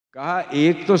کہا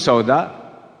ایک تو سودا،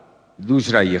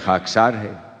 دوسرا یہ خاکسار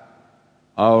ہے،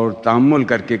 اور تحمل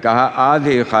کر کے کہا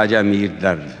آدھے خواجہ میر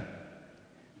درد۔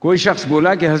 کوئی شخص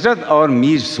بولا کہ حضرت اور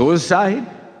میر سوز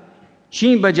صاحب؟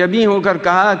 چیں بجبیں ہو کر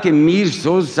کہا کہ میر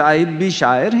سوز صاحب بھی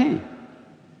شاعر ہیں۔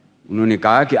 انہوں نے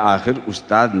کہا کہ آخر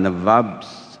استاد نواب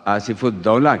آصف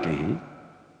الدولہ کے ہیں۔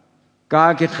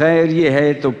 کہا کہ خیر یہ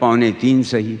ہے تو 2.75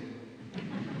 صحیح،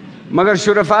 مگر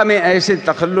شرفاء میں ایسے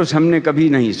تخلص ہم نے کبھی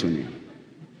نہیں سنے۔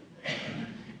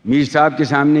 میر صاحب کے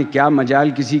سامنے کیا مجال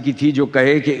کسی کی تھی جو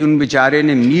کہے کہ ان بیچارے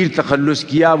نے میر تخلص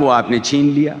کیا، وہ آپ نے چھین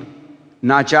لیا۔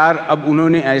 ناچار اب انہوں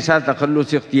نے ایسا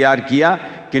تخلص اختیار کیا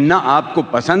کہ نہ آپ کو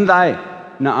پسند آئے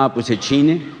نہ آپ اسے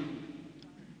چھینیں۔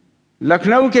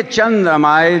 لکھنؤ کے چند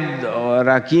عمائد اور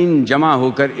اراکین جمع ہو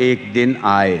کر ایک دن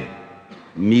آئے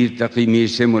میر تقی میر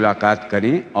سے ملاقات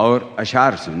کریں اور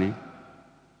اشعار سنیں۔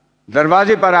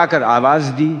 دروازے پر آ کر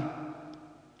آواز دی،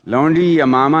 لونڈی یا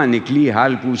ماما نکلی،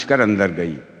 حال پوچھ کر اندر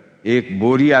گئی۔ ایک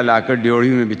بوریا لا کر ڈیوڑی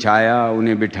میں بچھایا،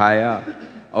 انہیں بٹھایا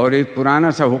اور ایک پرانا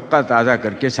سا حقہ تازہ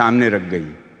کر کے سامنے رکھ گئی۔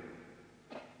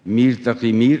 میر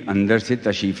تقی میر اندر سے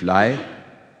تشریف لائے۔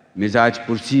 مزاج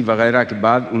پرسی وغیرہ کے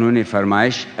بعد انہوں نے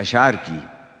فرمائش اشعار کی۔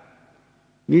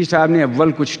 میر صاحب نے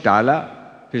اول کچھ ٹالا،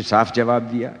 پھر صاف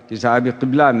جواب دیا کہ صاحب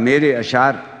قبلہ میرے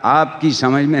اشعار آپ کی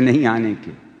سمجھ میں نہیں آنے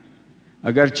کے،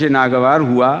 اگرچہ ناگوار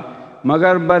ہوا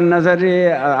مگر بنظر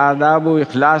آداب و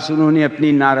اخلاص انہوں نے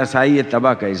اپنی نارسائی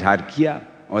طبع کا اظہار کیا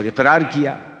اور اقرار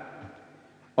کیا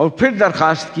اور پھر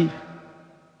درخواست کی۔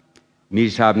 میر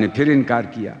صاحب نے پھر انکار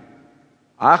کیا۔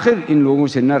 آخر ان لوگوں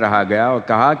سے نہ رہا گیا اور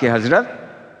کہا کہ حضرت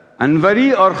انوری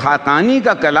اور خاقانی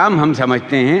کا کلام ہم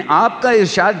سمجھتے ہیں، آپ کا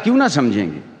ارشاد کیوں نہ سمجھیں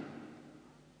گے؟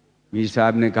 میر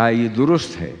صاحب نے کہا یہ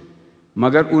درست ہے،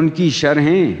 مگر ان کی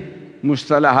شرحیں،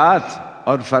 مصطلحات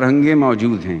اور فرہنگیں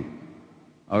موجود ہیں،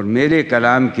 اور میرے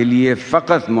کلام کے لیے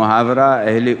فقط محاورہ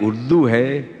اہل اردو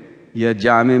ہے یا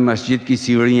جامع مسجد کی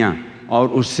سیڑھیاں، اور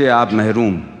اس سے آپ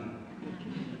محروم۔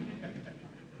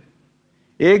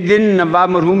 ایک دن نواب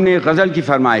مرحوم نے غزل کی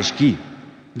فرمائش کی۔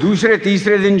 دوسرے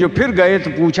تیسرے دن جو پھر گئے تو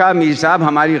پوچھا میر صاحب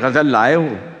ہماری غزل لائے ہو؟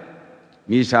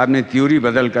 میر صاحب نے تیوری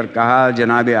بدل کر کہا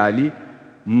جناب عالی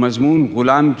مضمون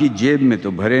غلام کی جیب میں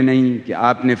تو بھرے نہیں کہ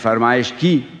آپ نے فرمائش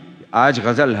کی آج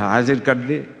غزل حاضر کر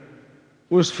دے۔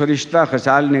 اس فرشتہ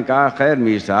خصال نے کہا خیر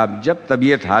میر صاحب جب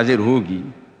طبیعت حاضر ہوگی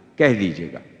کہہ دیجیے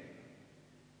گا۔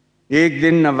 ایک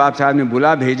دن نواب صاحب نے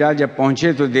بلا بھیجا، جب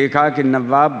پہنچے تو دیکھا کہ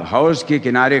نواب حوض کے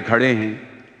کنارے کھڑے ہیں،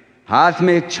 ہاتھ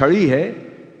میں ایک چھڑی ہے،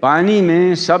 پانی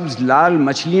میں سبز لال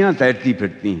مچھلیاں تیرتی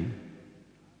پھرتی ہیں۔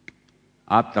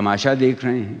 آپ تماشا دیکھ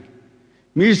رہے ہیں۔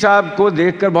 میر صاحب کو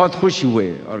دیکھ کر بہت خوش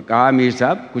ہوئے اور کہا میر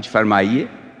صاحب کچھ فرمائیے۔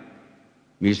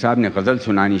 میر صاحب نے غزل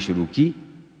سنانی شروع کی۔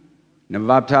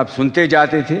 نواب صاحب سنتے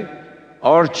جاتے تھے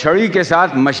اور چھڑی کے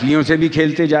ساتھ مچھلیوں سے بھی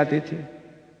کھیلتے جاتے تھے۔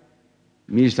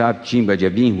 میر صاحب چیں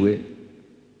بجبیں ہوئے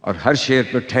اور ہر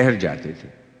شعر پر ٹھہر جاتے تھے۔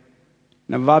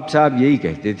 نواب صاحب یہی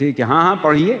کہتے تھے کہ ہاں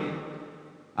پڑھیے۔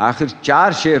 آخر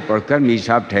 4 شعر پڑھ کر میر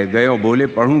صاحب ٹھہر گئے اور بولے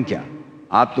پڑھوں کیا؟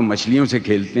 آپ تو مچھلیوں سے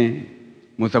کھیلتے ہیں،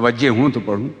 متوجہ ہوں تو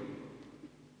پڑھوں۔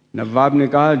 نواب نے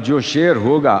کہا جو شعر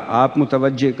ہوگا آپ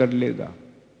متوجہ کر لے گا۔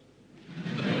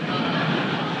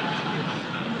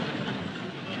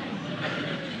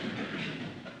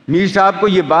 میر صاحب کو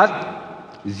یہ بات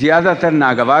زیادہ تر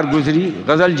ناگوار گزری،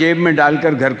 غزل جیب میں ڈال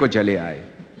کر گھر کو چلے آئے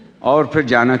اور پھر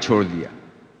جانا چھوڑ دیا۔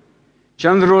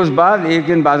 چند روز بعد ایک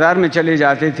دن بازار میں چلے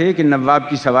جاتے تھے کہ نواب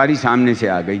کی سواری سامنے سے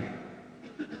آ گئی۔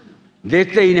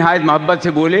 دیکھتے ہی نہایت محبت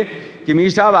سے بولے کہ میر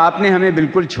صاحب آپ نے ہمیں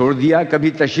بالکل چھوڑ دیا، کبھی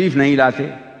تشریف نہیں لاتے۔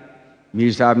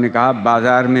 میر صاحب نے کہا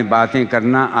بازار میں باتیں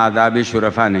کرنا آداب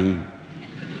شرفا نہیں،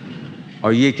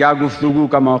 اور یہ کیا گفتگو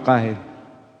کا موقع ہے۔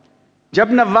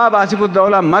 جب نواب آصف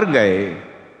الدولہ مر گئے،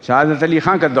 سعادت علی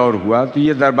خاں کا دور ہوا تو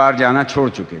یہ دربار جانا چھوڑ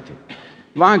چکے تھے،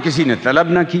 وہاں کسی نے طلب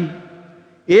نہ کی۔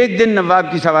 ایک دن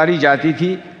نواب کی سواری جاتی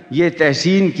تھی، یہ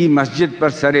تحسین کی مسجد پر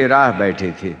سرے راہ بیٹھے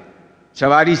تھے۔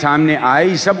 سواری سامنے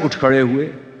آئی، سب اٹھ کھڑے ہوئے،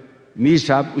 میر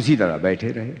صاحب اسی طرح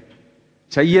بیٹھے رہے۔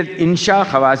 سید انشا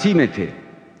خواسی میں تھے۔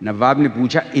 نواب نے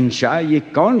پوچھا انشا یہ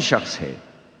کون شخص ہے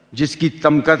جس کی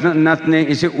تمکنت نے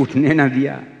اسے اٹھنے نہ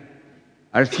دیا؟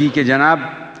 عرض کی کہ جناب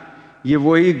یہ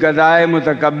وہی گدائے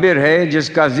متکبر ہے جس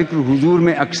کا ذکر حضور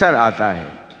میں اکثر آتا ہے،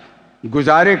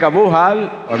 گزارے کا وہ حال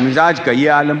اور مزاج کا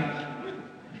یہ عالم،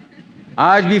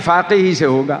 آج بھی فاقے ہی سے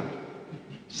ہوگا۔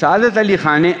 سعادت علی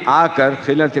خان نے آ کر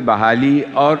خلعت بحالی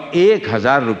اور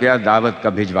 1000 روپیہ دعوت کا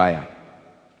بھجوایا۔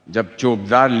 جب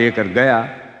چوبدار لے کر گیا،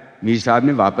 میر صاحب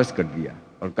نے واپس کر دیا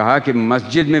اور کہا کہ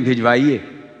مسجد میں بھجوائیے،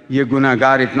 یہ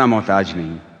گناہگار اتنا محتاج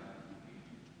نہیں۔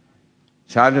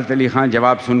 سعادت علی خان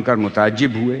جواب سن کر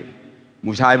متعجب ہوئے۔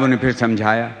 مصاحبوں نے پھر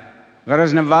سمجھایا۔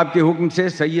 غرض نواب کے حکم سے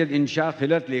سید انشا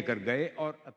خلعت لے کر گئے اور